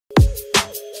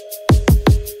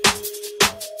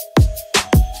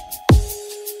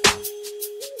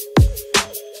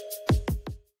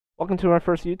Welcome to our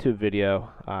first YouTube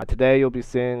video. Today you'll be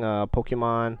seeing a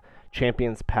Pokemon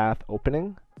Champions Path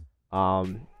opening.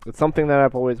 It's something that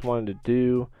I've always wanted to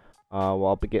do while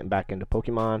I'll be getting back into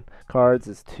Pokemon cards,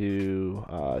 is to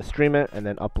stream it and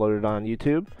then upload it on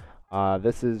YouTube.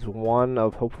 This is one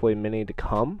of hopefully many to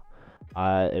come.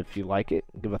 If you like it,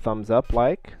 give a thumbs up,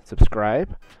 like,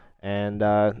 subscribe, and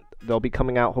they'll be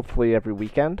coming out hopefully every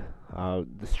weekend.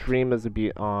 The stream is to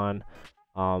be on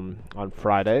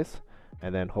Fridays.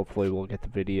 And then hopefully we'll get the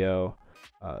video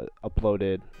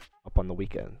uploaded up on the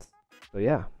weekends. So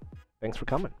yeah, thanks for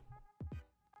coming.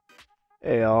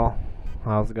 Hey y'all,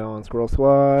 how's it going, Squirrel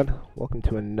Squad? Welcome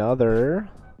to another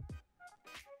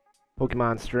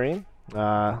Pokemon stream.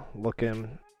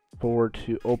 Looking forward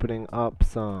to opening up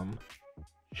some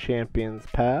Champions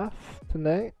Path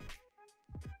tonight.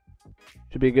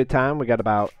 Should be a good time. We got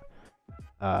about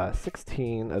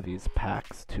 16 of these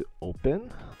packs to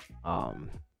open.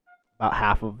 About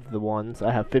half of the ones.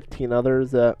 I have 15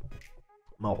 others that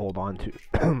I'll hold on to.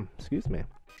 Excuse me.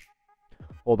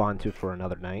 Hold on to for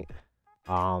another night.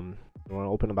 We're going to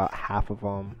open about half of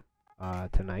them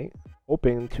tonight.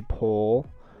 Hoping to pull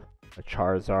a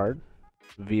Charizard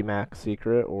VMAX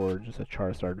secret or just a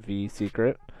Charizard V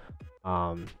secret.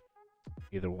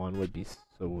 Either one would be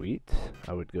sweet.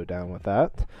 I would go down with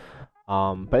that.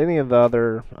 But any of the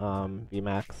other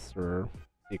VMAX or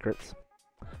secrets,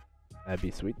 that'd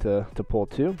be sweet to pull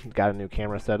too. Got a new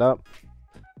camera set up,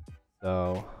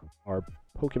 so our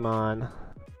Pokemon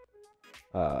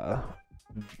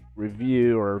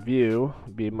review or view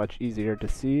will be much easier to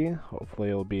see. Hopefully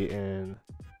it'll be in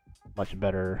much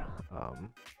better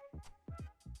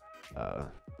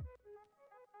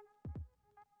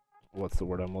what's the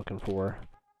word I'm looking for?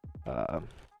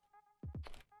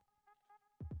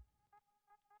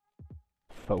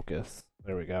 Focus.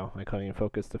 There we go. I couldn't even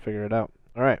focus to figure it out.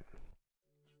 Alright.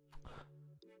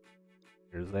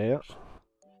 Here's that.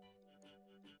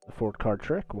 The 4-card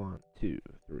trick. 1, 2,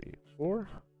 3, 4.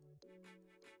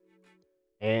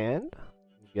 And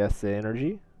guess the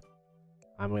energy.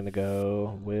 I'm going to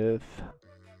go with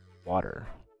water.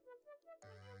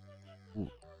 Ooh,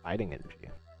 fighting energy.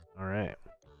 Alright.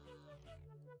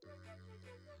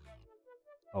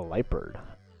 A Liepard.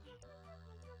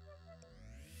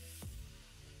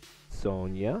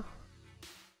 Sonia.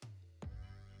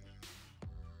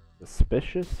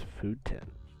 Suspicious food tin.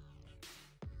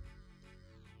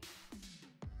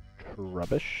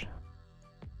 Trubbish.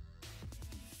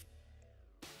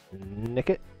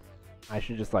 Nickit. I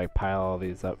should just like pile all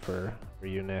these up for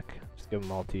you, Nick. Just give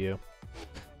them all to you.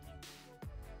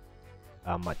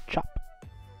 Machop.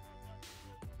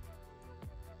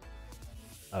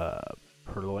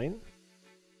 Purloin.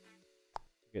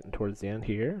 Getting towards the end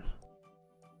here.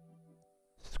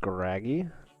 Scraggy.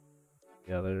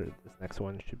 This next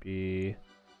one should be...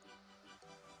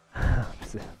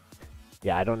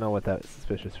 yeah, I don't know what that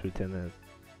suspicious food tin is.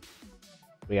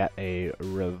 We got a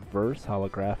reverse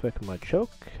holographic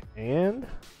Machoke and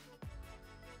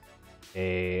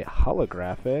a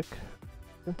holographic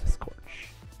Scorch.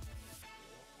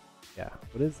 Yeah,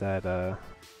 what is that?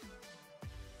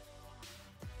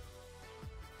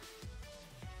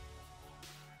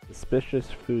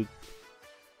 Suspicious food.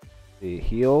 The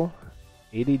heal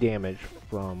 80 damage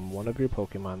from one of your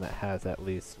Pokemon that has at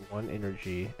least one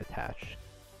energy attached.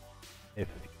 If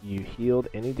you healed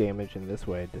any damage in this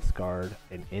way, discard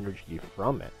an energy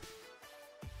from it.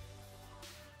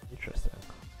 Interesting.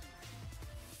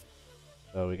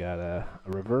 So we got a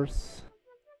reverse,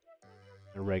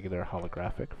 a regular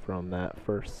holographic from that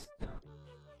first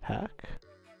pack.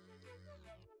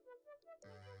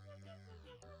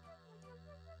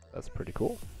 That's pretty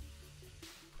cool.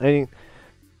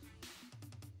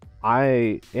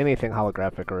 Anything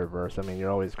holographic or reverse, I mean,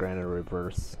 you're always granted a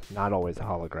reverse, not always a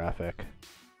holographic.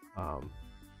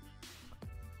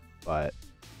 But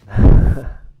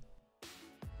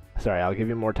sorry, I'll give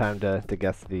you more time to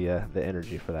guess the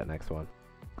energy for that next one.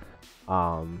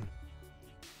 I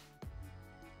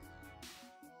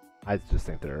just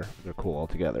think they're cool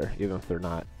altogether, even if they're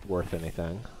not worth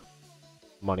anything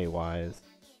money wise.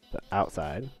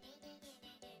 Outside,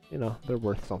 you know, they're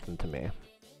worth something to me.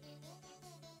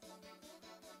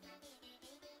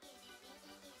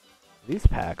 These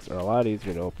packs are a lot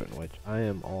easier to open, which I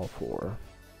am all for.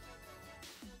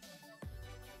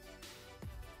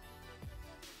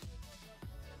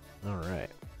 Alright.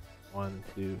 1,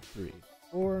 2, 3,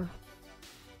 4.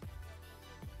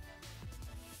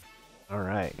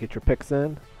 Alright, get your picks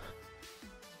in.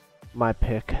 My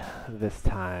pick this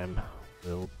time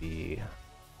will be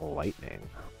Lightning.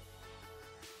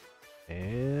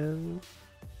 And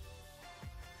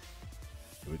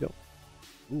here we go.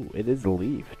 Ooh, it is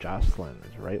Leaf. Jocelyn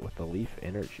is right with the Leaf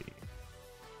energy.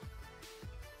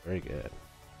 Very good.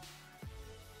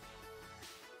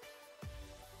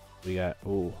 We got,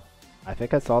 ooh, I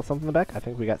think I saw something in the back. I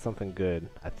think we got something good.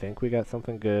 I think we got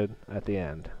something good at the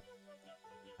end.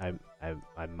 I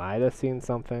might have seen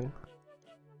something.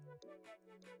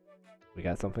 We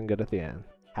got something good at the end.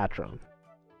 Hatchram.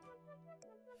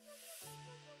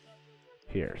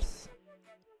 Pierce.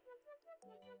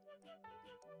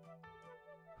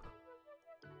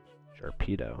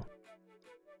 Sharpedo.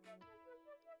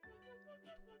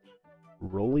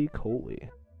 Roly-Coly.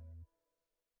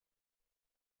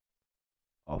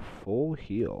 A full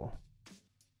heal.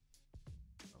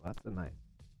 Well, that's a nice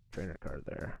trainer card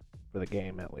there. For the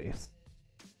game, at least.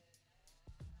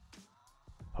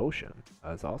 Potion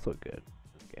is also good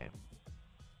in this game.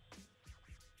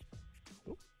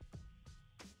 Ooh.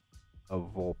 A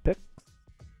Vulpix.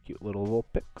 Cute little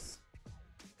Vulpix.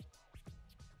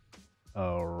 A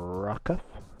Rockruff.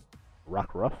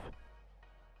 Rockruff.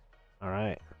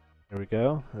 Alright. Here we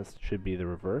go. This should be the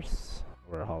reverse.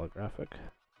 Or a holographic.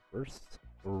 First,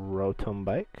 Rotom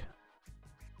Bike.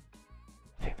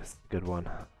 I think this is a good one.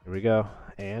 Here we go.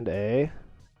 And a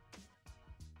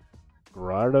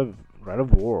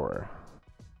Gardevoir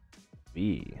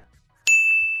V.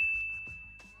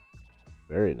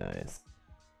 Very nice.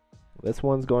 This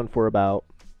one's going for about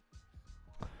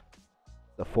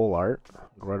the full art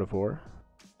Gardevoir.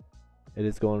 It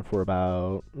is going for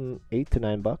about $8 to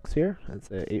 $9 here.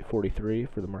 It's at $8.43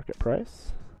 for the market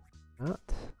price. Not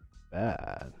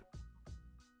bad.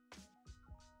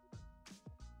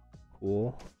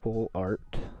 Cool full art.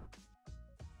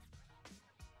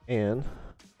 And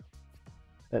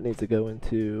that needs to go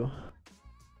into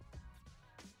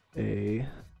a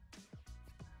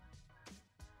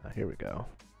here we go.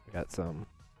 We got some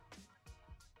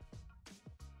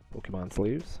Pokemon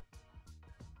sleeves.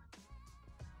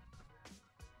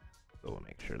 So we'll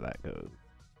make sure that goes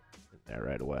in there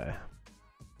right away.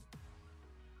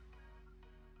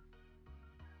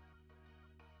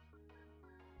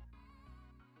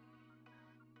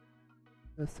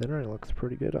 The centering looks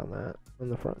pretty good on that, on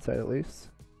the front side at least.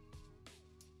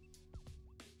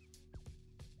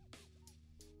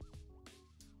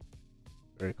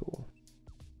 Very cool.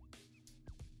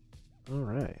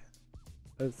 Alright.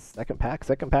 Second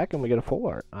pack, and we get a full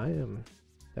art. I am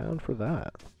down for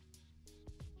that.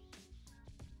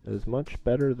 It is much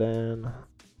better than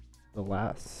the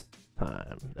last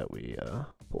time that we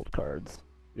pulled cards.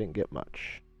 We didn't get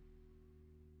much.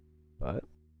 But,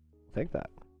 I'll take that.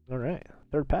 Alright,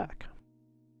 third pack.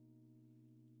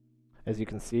 As you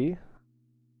can see,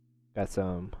 got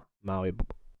some Maui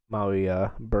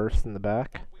bursts in the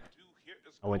back.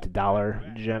 I went to Dollar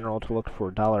General to look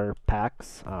for dollar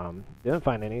packs. Didn't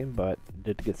find any, but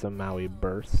did get some Maui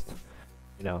bursts.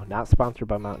 You know, not sponsored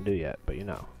by Mountain Dew yet, but you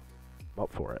know, I'm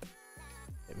up for it.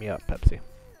 Hit me up, Pepsi.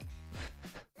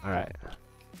 Alright,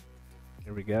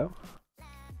 here we go.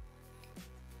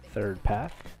 Third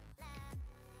pack.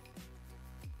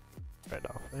 Right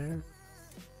off there.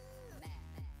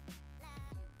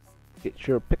 Get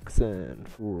your picks in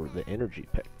for the energy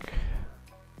pick.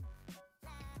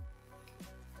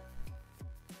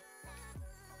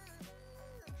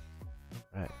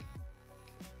 Alright.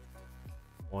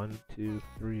 1, 2,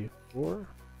 3, 4.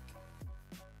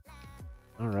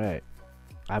 Alright.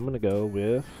 I'm gonna go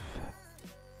with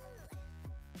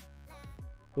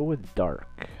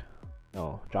dark.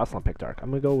 No, Jocelyn picked dark. I'm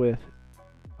gonna go with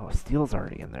Steel's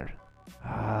already in there.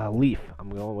 Leaf. I'm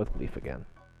going with Leaf again.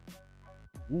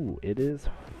 Ooh, it is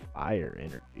fire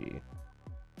energy.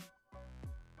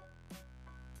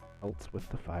 Helps with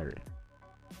the fire.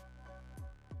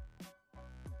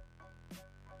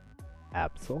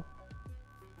 Absol.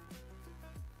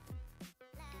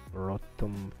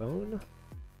 Rotom Phone.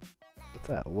 What's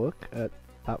that? Look at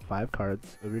top 5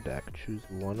 cards of your deck. Choose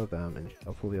one of them and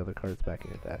shuffle the other cards back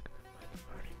in your deck.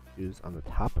 Choose on the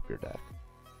top of your deck.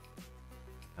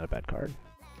 Not a bad card.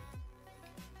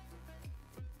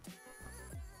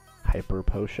 Hyper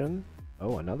Potion.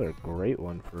 Oh, another great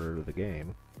one for the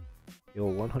game.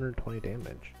 Deal 120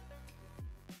 damage.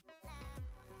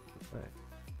 Right.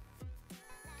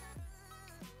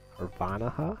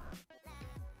 Urvanaha.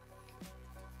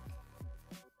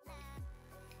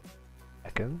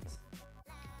 Ekans.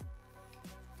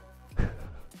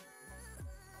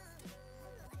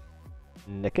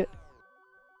 Nickit.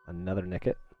 Another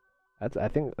Nickit. I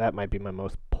think that might be my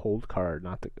most pulled card,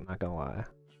 not gonna lie.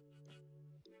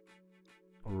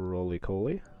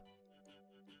 Roly-Coly.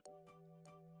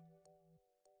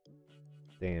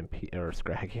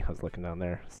 Scraggy, I was looking down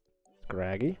there.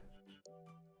 Scraggy.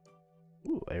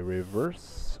 Ooh, a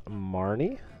reverse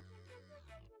Marnie.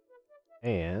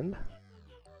 And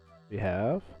we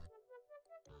have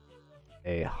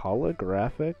a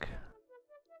holographic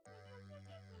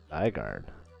Zygarde.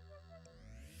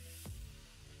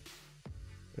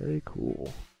 Very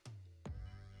cool.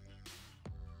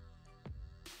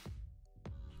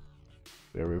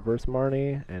 We have a reverse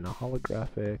Marnie and a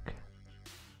holographic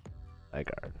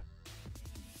Zygarde.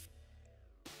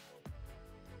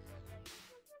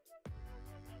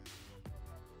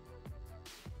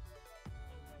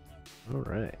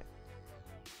 Alright.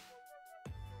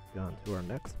 On to our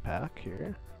next pack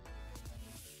here.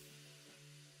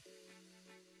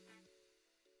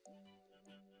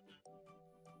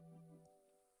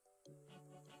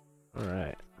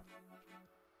 Alright.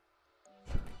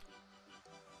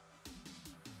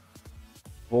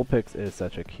 Vulpix is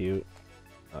such a cute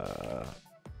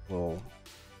little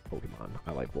Pokemon.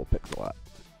 I like Vulpix a lot.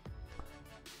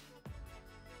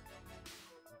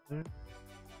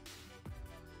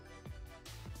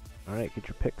 Alright, get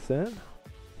your picks in.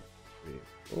 3,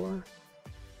 4. I'm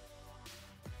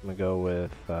gonna go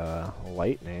with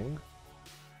Lightning.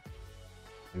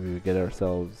 Maybe we get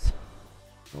ourselves.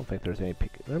 I don't think there's any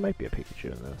there might be a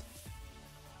Pikachu in this.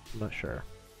 I'm not sure.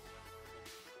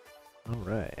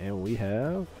 Alright, and we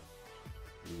have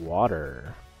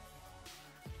water.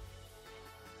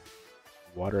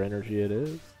 Water energy it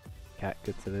is. Cat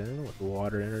gets it in with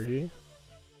water energy.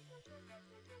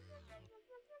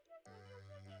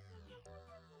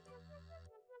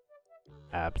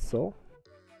 Absol.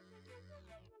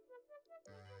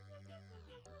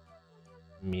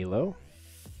 Milo.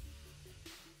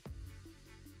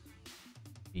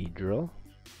 Beedrill.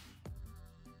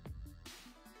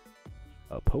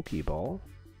 A Pokeball.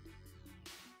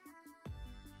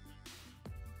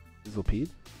 Sizzlepede.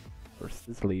 Or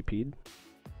Sizzlypede.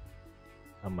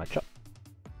 A Machop.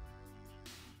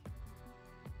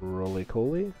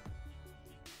 Roly-Poly.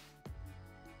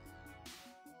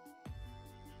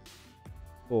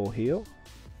 Full heal.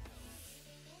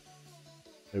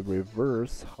 A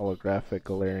reverse holographic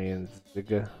Galarian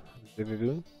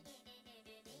Zigzagoon.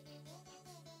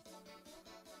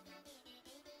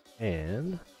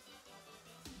 And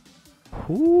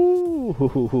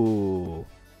ooh,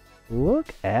 look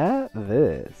at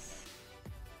this.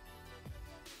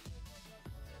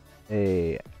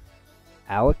 A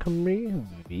Alchemy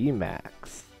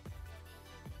VMAX.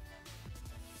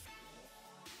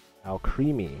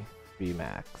 Alcremie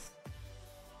VMAX.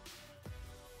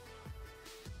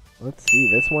 Let's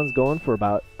see, this one's going for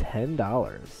about $10.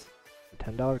 A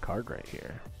 $10 card right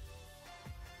here.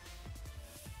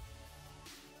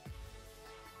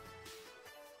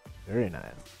 Very nice.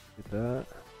 Get that.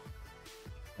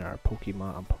 And our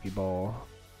Pokeball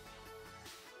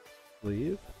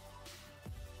sleeve.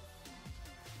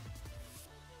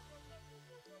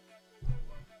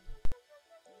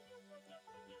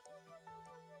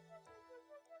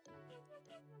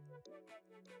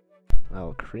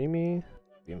 Alcremie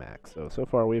VMAX. So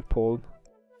far we've pulled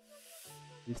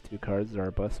these two cards are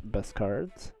our best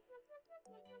cards.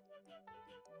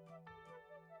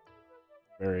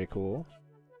 Very cool.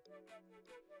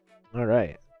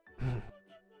 Alright.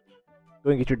 Go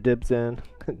and get your dibs in.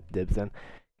 Dibs in.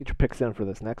 Get your picks in for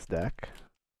this next deck.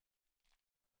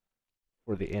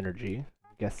 For the energy.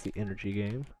 Guess the energy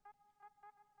game.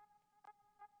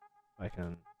 If I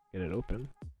can get it open.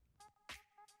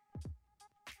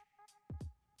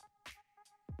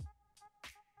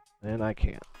 And I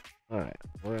can't. Alright.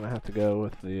 We're gonna have to go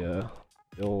with the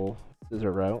old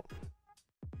scissor route.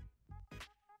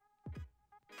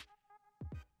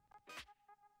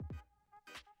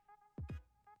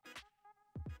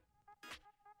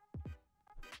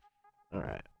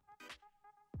 Alright.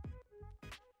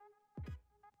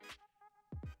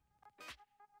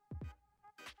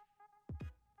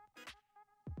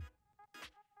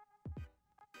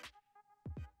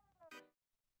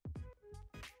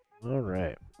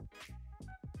 Alright.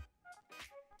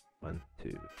 1, 2,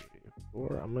 3,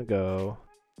 4. I'm gonna go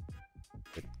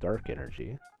with Dark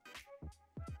Energy.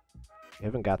 We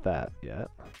haven't got that yet.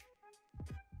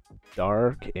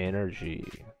 Dark Energy.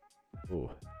 Ooh.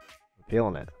 I'm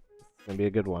feeling it. It's gonna be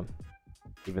a good one.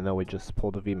 Even though we just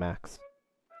pulled a VMAX.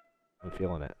 I'm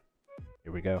feeling it.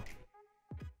 Here we go.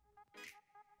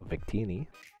 Victini.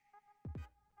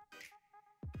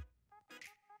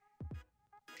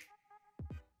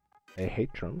 A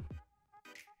Hatrum.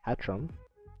 Hatrum.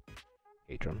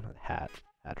 Hatrum.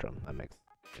 That makes,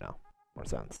 more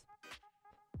sense.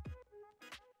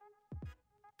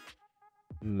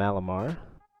 Malamar.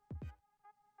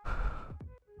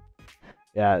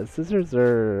 Yeah, scissors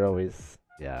are always,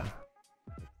 yeah.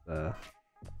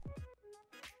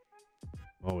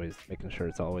 Always making sure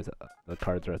it's always the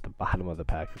cards are at the bottom of the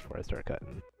pack before I start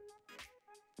cutting.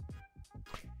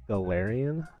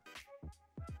 Galarian,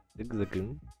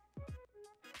 Zigzagoon,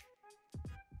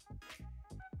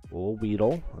 Full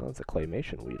Weedle. Oh, that's a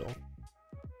claymation Weedle.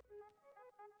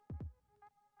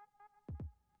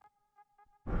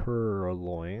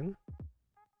 Purloin.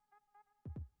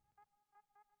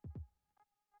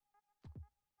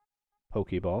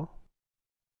 Pokeball.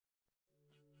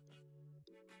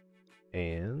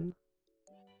 And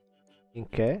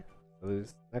Inkay. So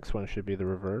this next one should be the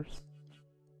reverse.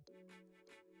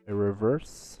 A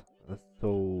reverse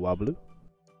Swablu.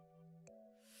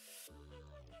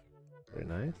 Very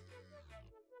nice.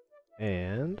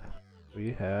 And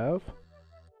we have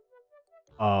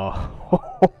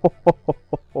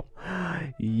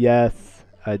yes,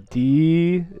 a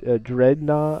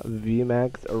Dreadnought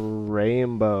VMAX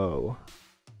Rainbow.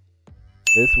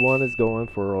 This one is going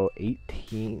for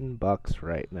 18 bucks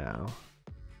right now.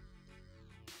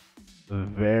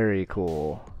 Very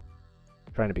cool.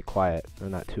 Trying to be quiet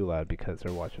and not too loud because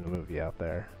they're watching a movie out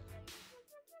there.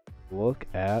 Look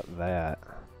at that.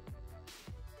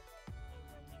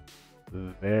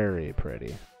 Very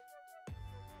pretty.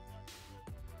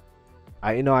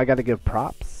 I gotta give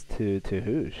props to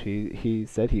Hoosh. He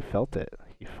said he felt it.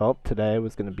 He felt today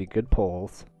was gonna be good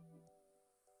pulls.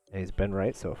 And he's been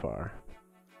right so far.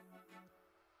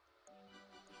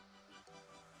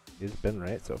 He's been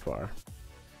right so far.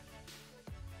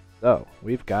 So,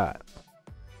 we've got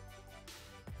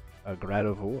a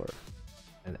Gradivore,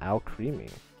 an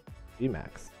Alcremie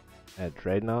VMAX, and a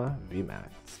Dreadnought VMAX.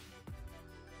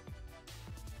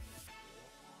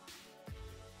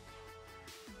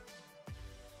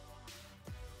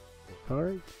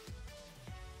 Card.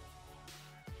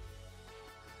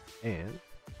 And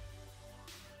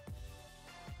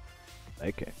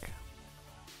Psychic.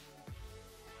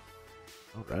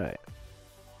 Alright.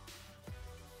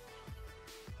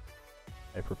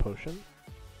 Hyper Potion.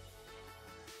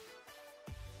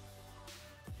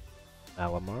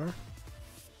 Malamar.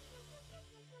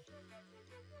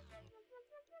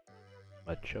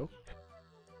 Machoke.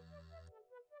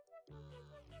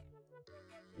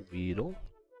 Weedle.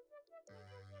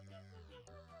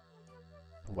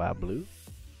 Wablu.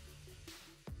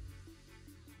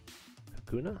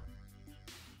 Kakuna.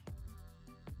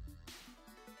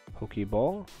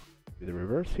 Pokeball. Do the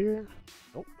reverse here.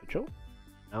 Nope, Machoke.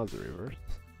 Now the reverse.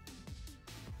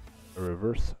 A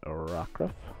reverse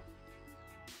Rockruff.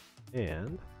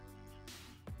 And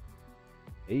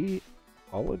a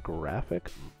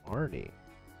holographic Marnie.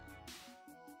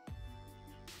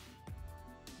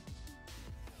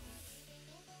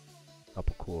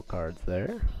 Couple cool cards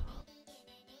there.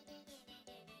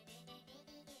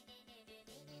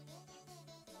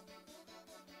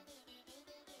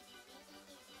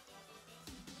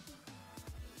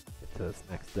 Get to this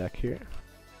next deck here.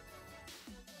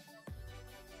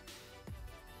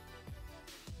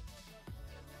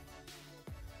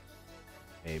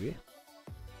 Maybe.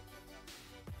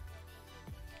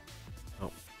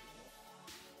 Oh.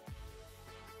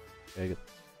 I get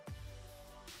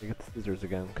the scissors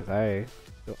again because I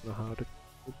don't know how to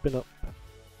open up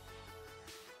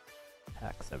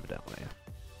packs evidently.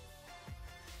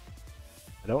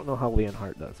 I don't know how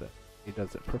Leonhardt does it. He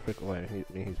does it perfectly.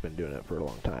 He's been doing it for a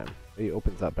long time. He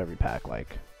opens up every pack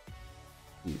like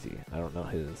easy. I don't know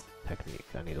his technique.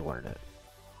 I need to learn it.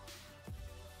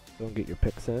 Don't get your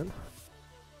picks in.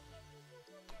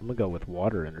 I'm gonna go with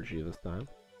water energy this time.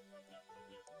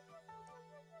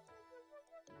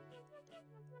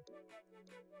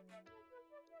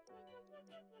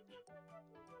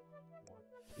 One,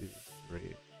 two,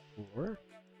 three, four.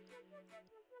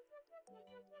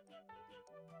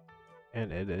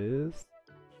 And it is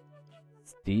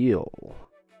steel.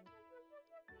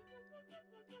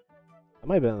 That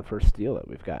might have been the first steel that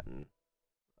we've gotten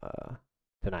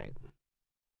tonight.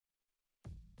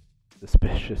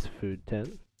 Suspicious Food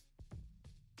 10.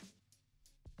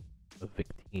 A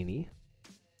Victini.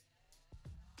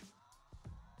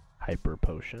 Hyper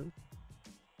Potion.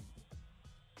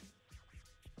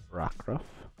 Rockruff.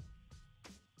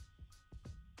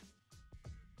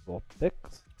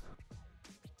 Vulpix.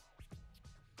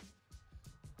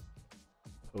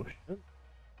 Potion.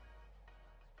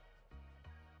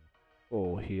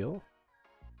 Full Heal.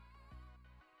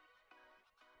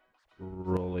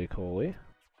 Roly-Coly.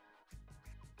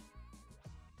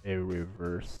 A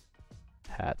reverse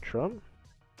Hatchrum.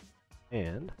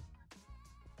 And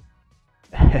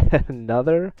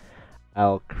another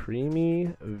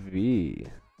Alcremie V.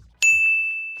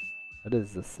 That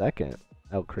is the second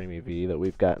Alcremie V that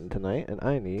we've gotten tonight, and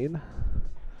I need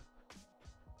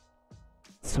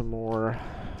some more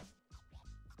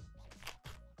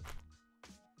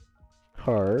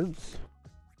cards,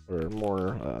 or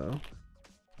more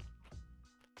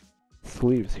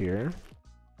sleeves here.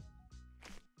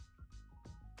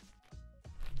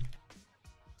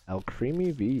 El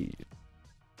Creamy V.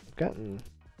 I've gotten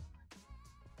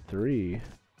 3,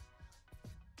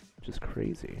 which is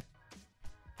crazy.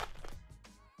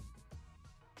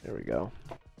 There we go.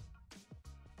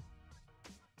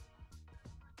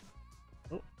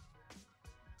 Oh.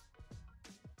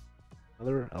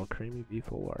 Another El Creamy V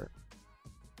full art.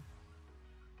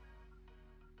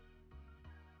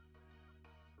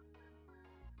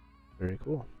 Very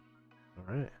cool.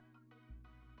 Alright.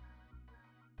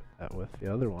 Put that with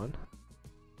the other one.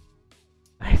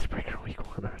 Icebreaker week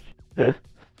 1.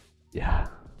 Yeah.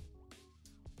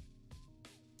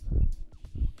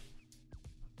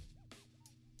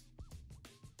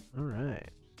 Alright.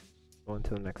 Going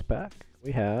to the next pack.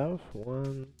 We have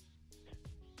 1,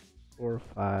 4,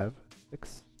 5,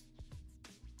 6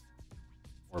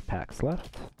 more packs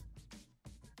left.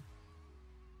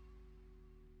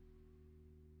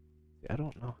 I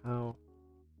don't know how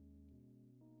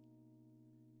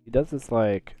he does this,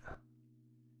 like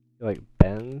he like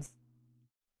bends,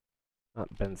 not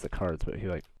bends the cards, but he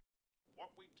like,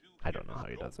 I don't know how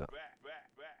he does it.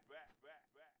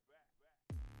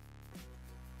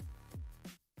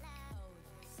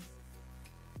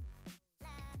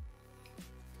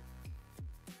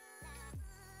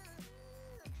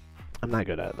 I'm not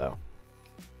good at it though.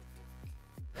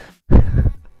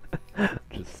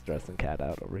 Just stressing cat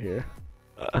out over here.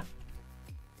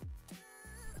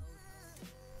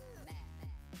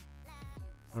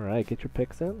 Alright, get your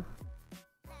picks in.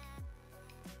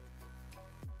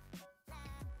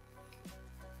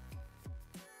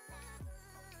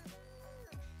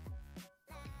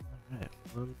 Alright,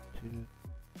 1, 2,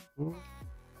 4.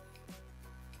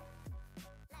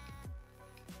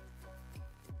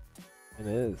 And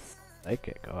it is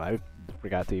psychic. Oh, I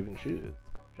forgot to even choose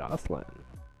Jocelyn,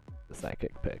 the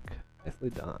psychic pick. Nicely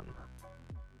done.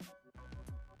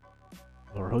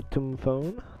 Rotum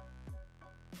phone.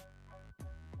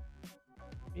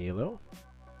 Milo.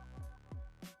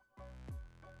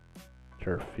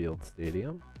 Turf Field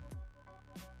Stadium.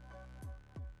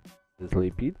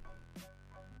 Sleepy.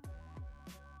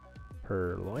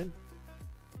 Purloin.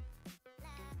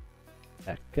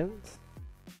 Ekans.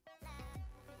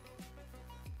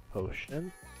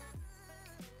 Potion.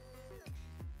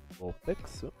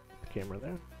 Vulpix. Oh, the camera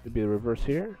there. Could be a reverse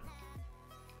here.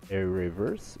 A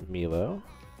reverse Milo.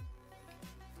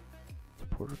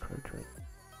 Supporter card trick.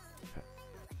 Okay.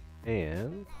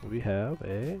 And we have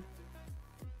a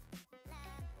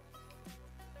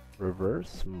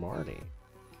reverse Marnie.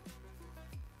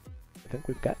 I think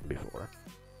we've gotten before.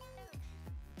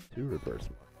 2 reverse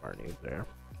Marnies there.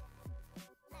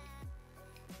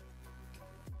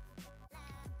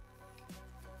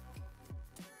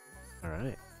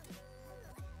 Alright.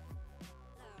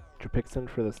 Your picks in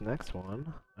for this next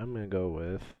one. I'm gonna go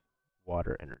with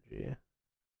Water Energy. Make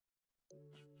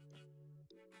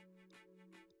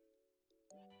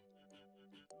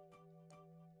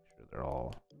sure they're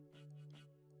all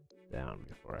down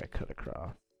before I cut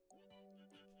across.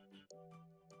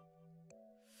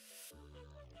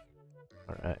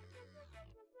 Alright.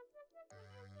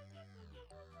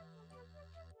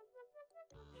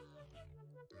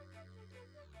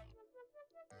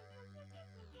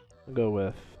 I'll go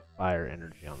with Fire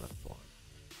Energy on this one.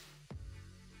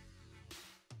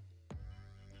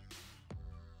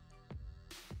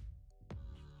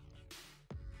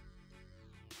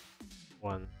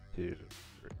 One, 2,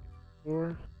 3,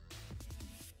 4.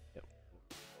 Yep.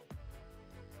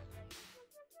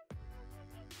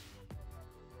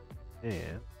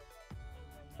 And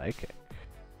Psychic.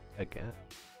 Again.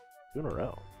 2 in a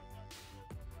row.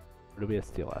 Or did we have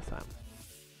Steel last time?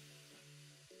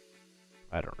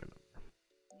 I don't remember.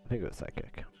 I think it was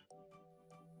Psychic.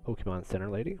 Pokemon Center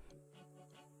Lady.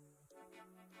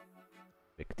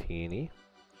 Victini.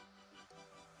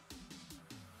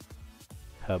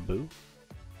 Habu.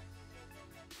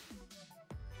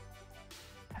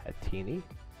 Hatini.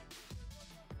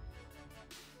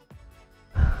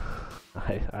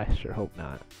 I sure hope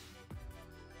not.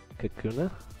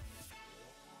 Kakuna.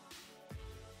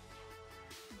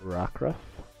 Rockruff.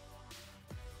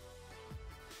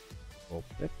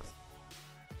 Vulpix.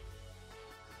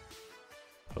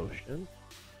 Potion.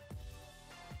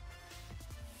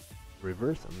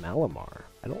 Reverse Malamar.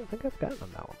 I don't think I've gotten a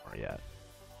Malamar yet.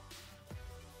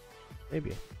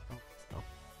 Maybe. I don't think so.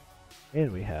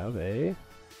 And we have a...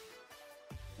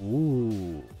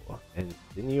 Ooh. And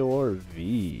Senior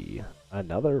V.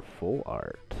 Another full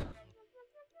art.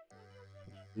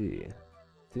 see.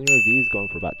 Senior V is going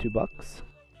for about $2.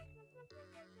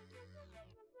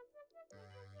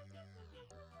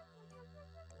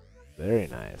 Very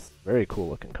nice. Very cool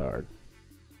looking card.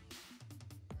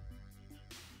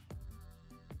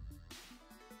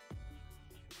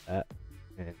 That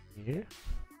and here.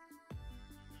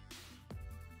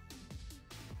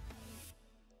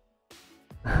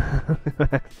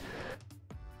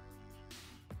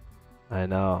 I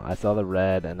know. I saw the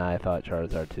red and I thought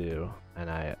Charizard too,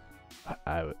 and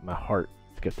my heart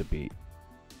skipped a beat.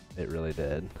 It really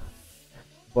did.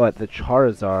 But the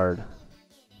Charizard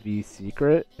V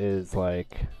secret is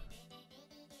like,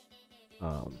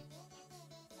 let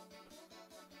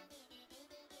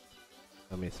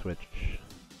me switch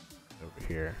over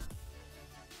here.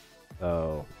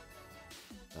 So,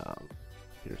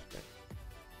 here's thing.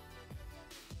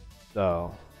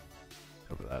 So,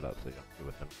 cover that up so you don't see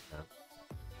with him again.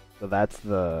 So that's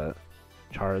the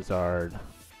Charizard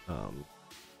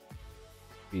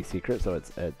V secret. So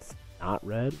it's not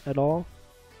red at all.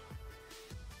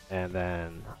 And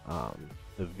then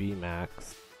the V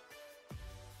Max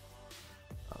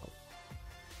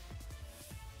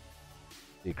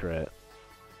secret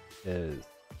is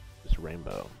just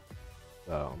rainbow.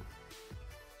 So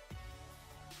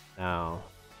now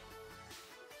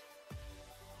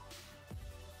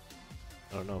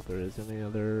I don't know if there is any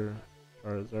other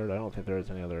Charizard. I don't think there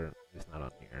is any other, at least not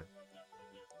on here.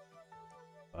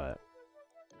 But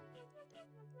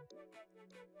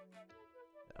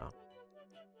yeah.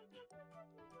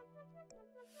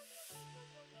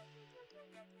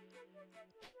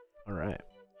 All right.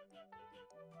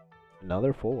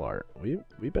 Another full art.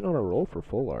 We've been on a roll for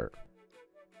full art.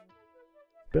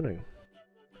 It's been a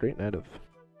great night of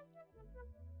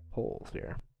pulls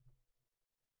here.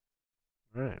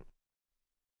 All right.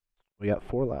 We got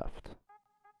 4 left.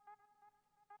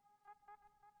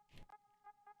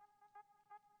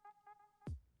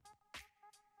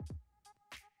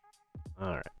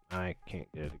 All right. I can't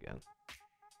get it again.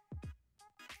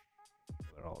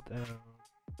 They're all down.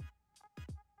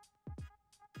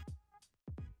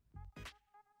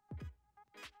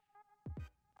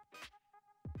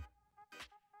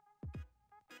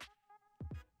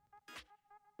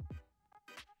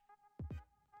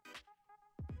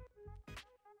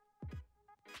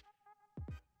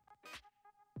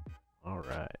 All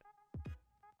right.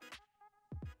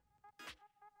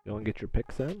 Go and get your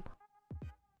picks in.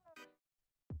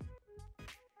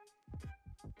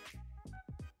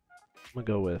 I'm gonna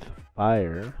go with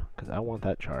fire because I want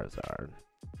that Charizard.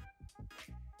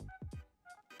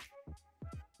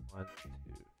 1, 2,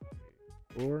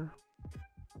 3, 4.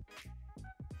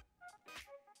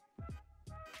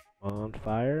 On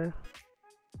fire.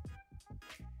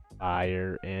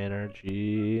 Fire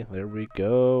energy. There we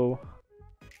go.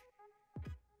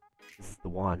 This is the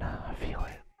one. I feel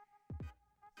it.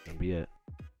 It's gonna be it.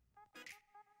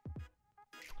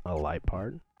 A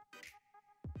Lipard.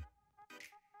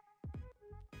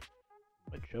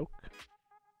 A joke.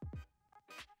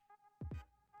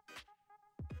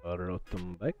 A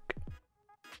Rotombeck.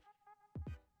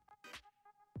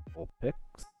 Full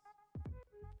picks.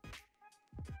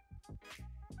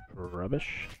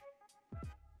 Rubbish.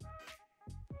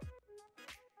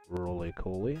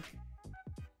 Roly-Coly.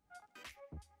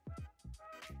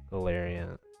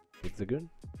 Galarian Zigzagoon.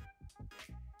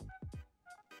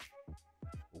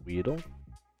 Weedle.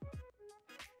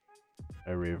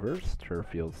 A reverse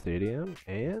Turffield Stadium.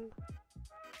 And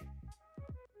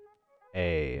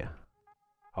a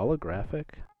holographic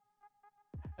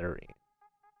Hatterene.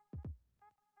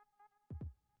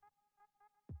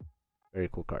 Very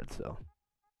cool card still.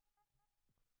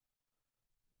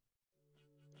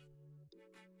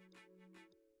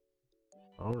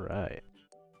 All right.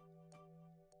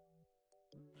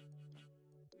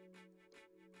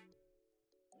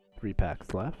 Three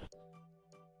packs left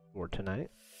for tonight.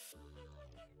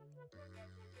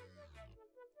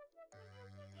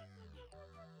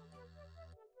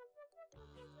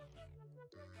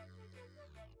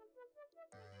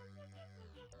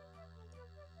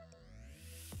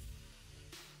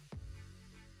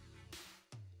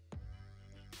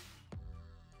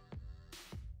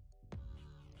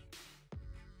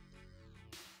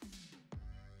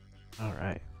 All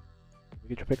right.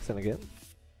 Get your picks in again.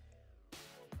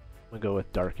 I'm gonna go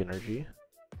with Dark Energy.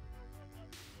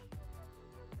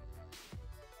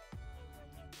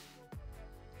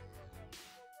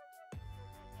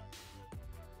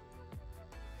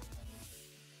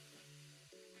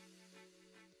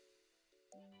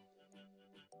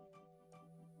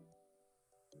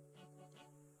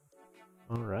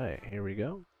 All right, here we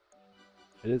go.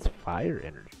 It is Fire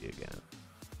Energy again.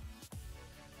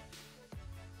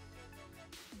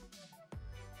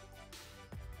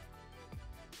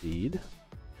 Speed.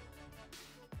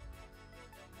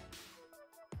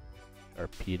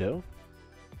 Torpedo.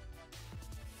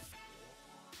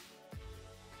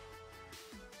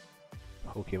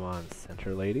 Pokemon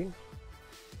Center Lady.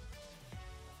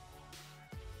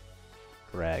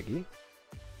 Scraggy.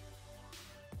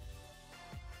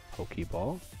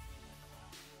 Pokeball.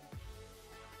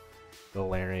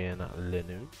 Galarian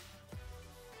Linoon.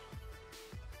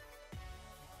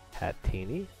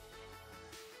 Hatini.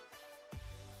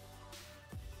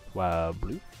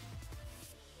 Swablu.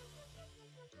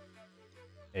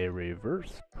 A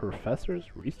reverse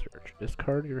Professor's Research.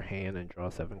 Discard your hand and draw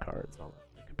 7 cards. Oh,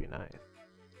 that could be nice.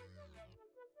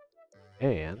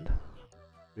 And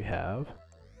we have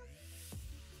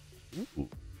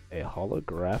a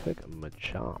holographic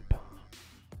Machamp.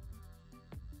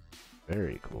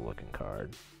 Very cool looking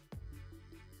card.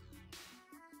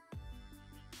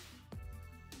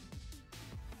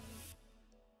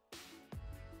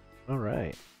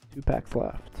 Alright, 2 packs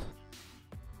left.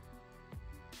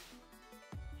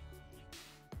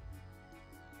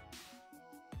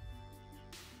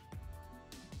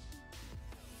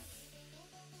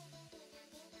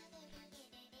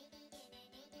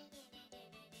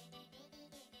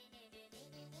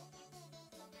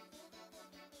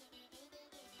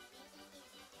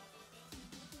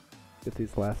 Get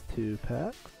these last 2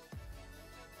 packs.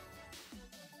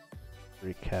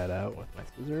 Cat out with my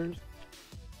scissors.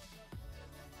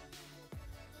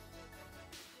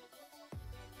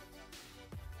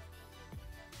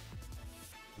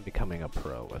 I'm becoming a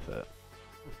pro with it.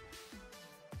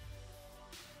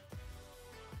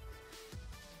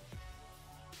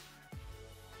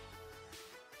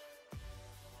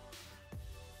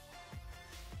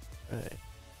 Right.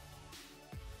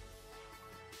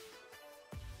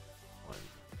 1,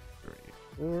 3,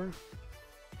 4.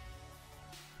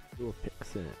 Dual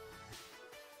picks in.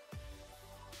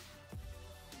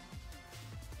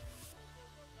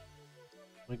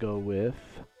 I'm gonna go with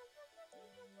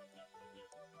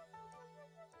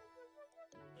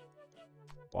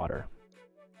water.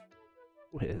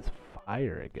 Ooh, it is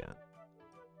fire again.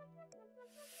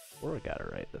 Or I got it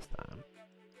right this time.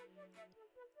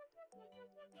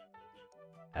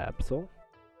 Absol.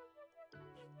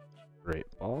 Great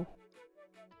Ball.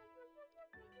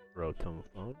 Rotom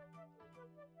Phone.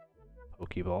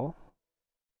 Pokeball.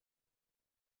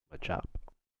 Machop.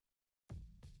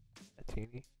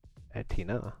 Atini.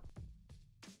 Atina.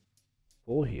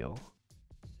 Full Heal.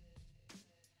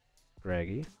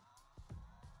 Scraggy.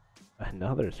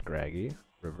 Another Scraggy.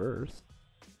 Reverse.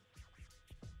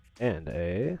 And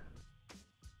another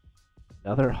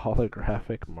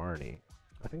holographic Marnie.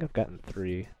 I think I've gotten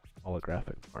 3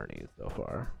 holographic Marnies so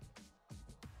far.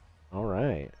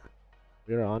 Alright.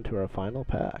 We're on to our final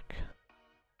pack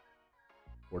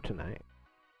for tonight.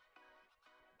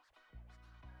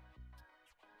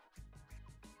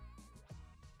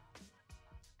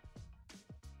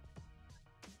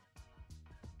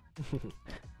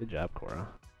 Good job, Cora.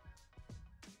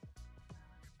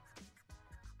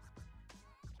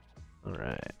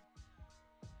 Alright.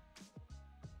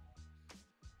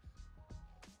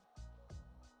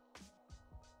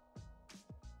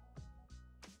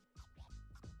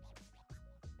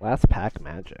 Last pack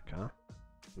magic, huh?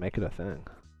 Make it a thing.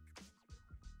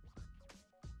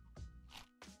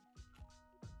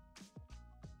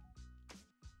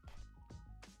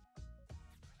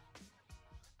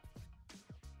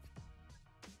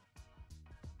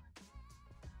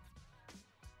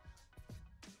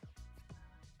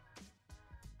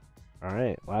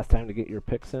 Alright, last time to get your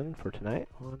picks in for tonight.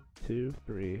 1, 2,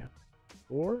 3,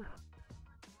 4.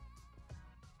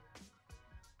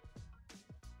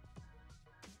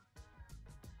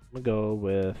 I'm gonna go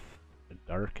with a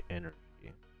Dark Energy.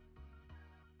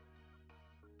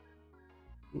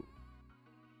 Ooh.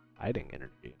 Hiding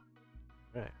Energy.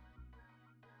 Alright.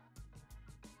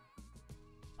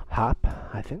 Hop.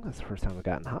 I think that's the first time I've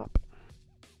gotten Hop.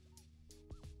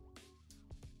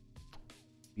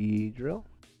 Beedrill.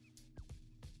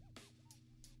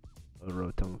 A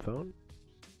Rotom Phone.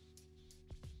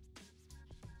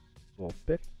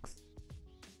 Vulpix.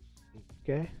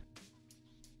 Okay.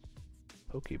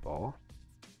 Pokeball.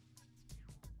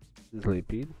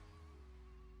 Sleepy.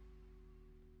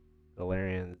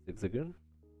 Galarian Zigzagoon.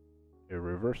 A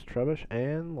reverse Trubbish,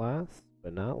 and last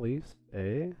but not least,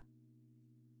 a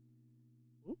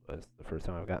that's the first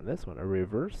time I've gotten this one. A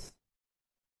reverse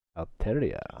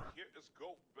Altaria.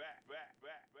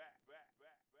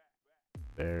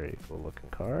 Very cool looking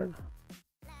card.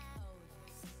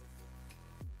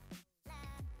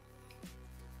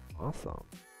 Awesome.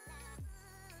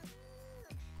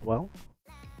 Well,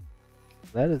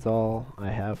 that is all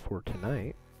I have for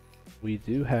tonight. we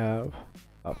do have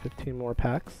about 15 more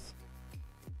packs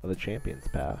of the Champions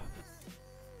Path.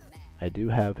 I do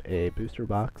have a booster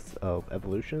box of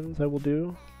evolutions I will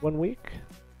do 1 week.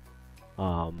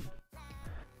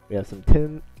 We have some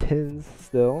tins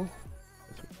still.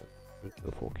 Move to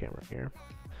the full camera here.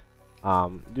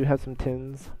 Do have some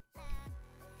tins.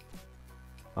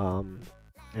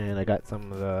 And I got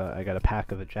I got a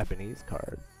pack of the Japanese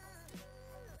cards.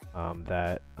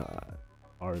 That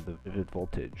are the Vivid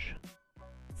Voltage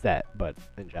set, but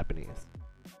in Japanese.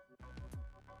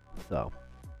 So,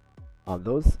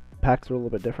 those packs are a little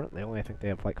bit different. I think they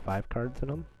have like 5 cards in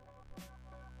them.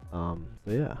 So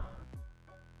yeah.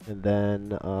 And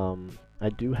then I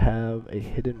do have a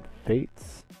Hidden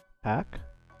Fates pack.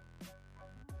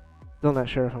 Still not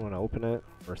sure if I want to open it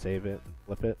or save it and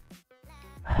flip it.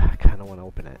 I kind of want to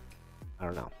open it. I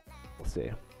don't know. We'll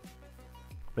see.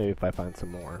 Maybe if I find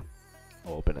some more,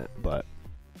 I'll open it. But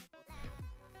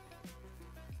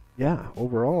yeah,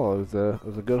 overall it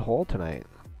was a good haul tonight.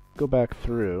 Go back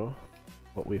through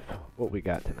what we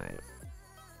got tonight.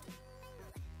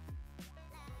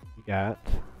 We got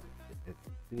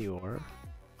Incineroar,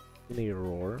 I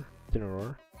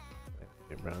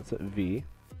can pronounce it, V.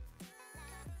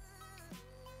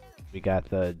 We got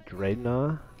the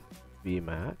Dreadnought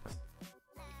VMAX.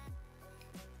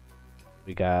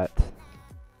 We got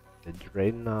the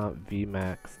Dreadnought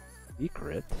VMAX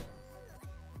Secret.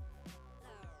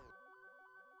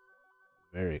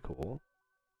 Very cool.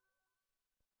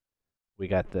 We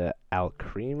got the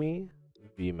Alcremie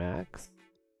VMAX.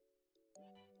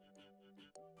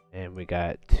 And we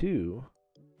got 2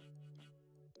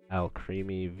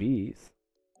 Alcremie Vs.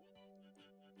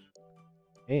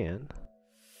 And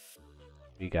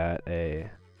we got a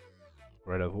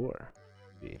Redivore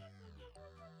V.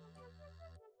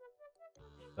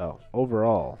 So,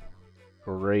 overall,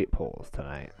 great pulls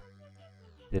tonight.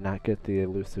 Did not get the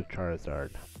elusive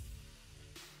Charizard.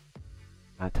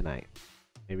 Not tonight.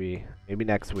 Maybe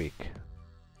next week.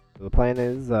 So the plan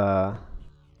is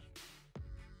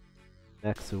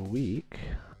next week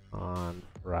on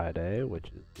Friday,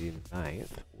 which is the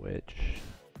 9th, which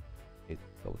I need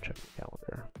to double check the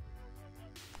calendar.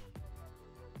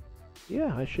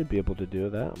 Yeah, I should be able to do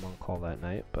that. I'm on call that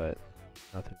night, but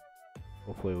nothing.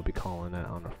 Hopefully we'll be calling it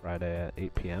on a Friday at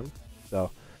 8 p.m.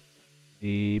 So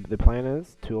the plan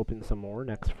is to open some more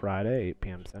next Friday, 8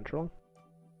 p.m. Central.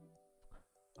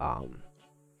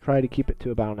 Try to keep it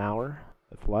to about an hour,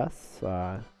 if less.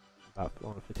 About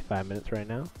going to 55 minutes right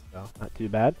now, so not too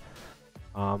bad.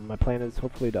 My plan is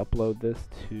hopefully to upload this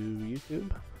to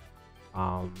YouTube.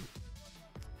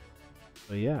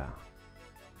 But yeah.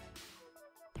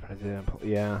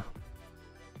 Yeah.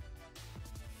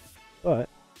 But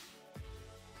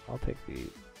I'll take the.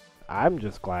 I'm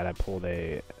just glad I pulled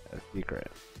a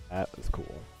secret. That was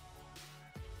cool.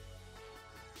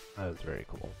 That was very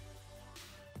cool.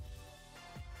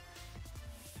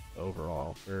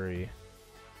 Overall, very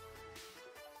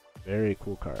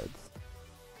cool cards.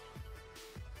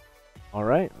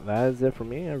 Alright, that is it for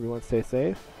me. Everyone stay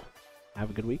safe. Have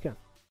a good weekend.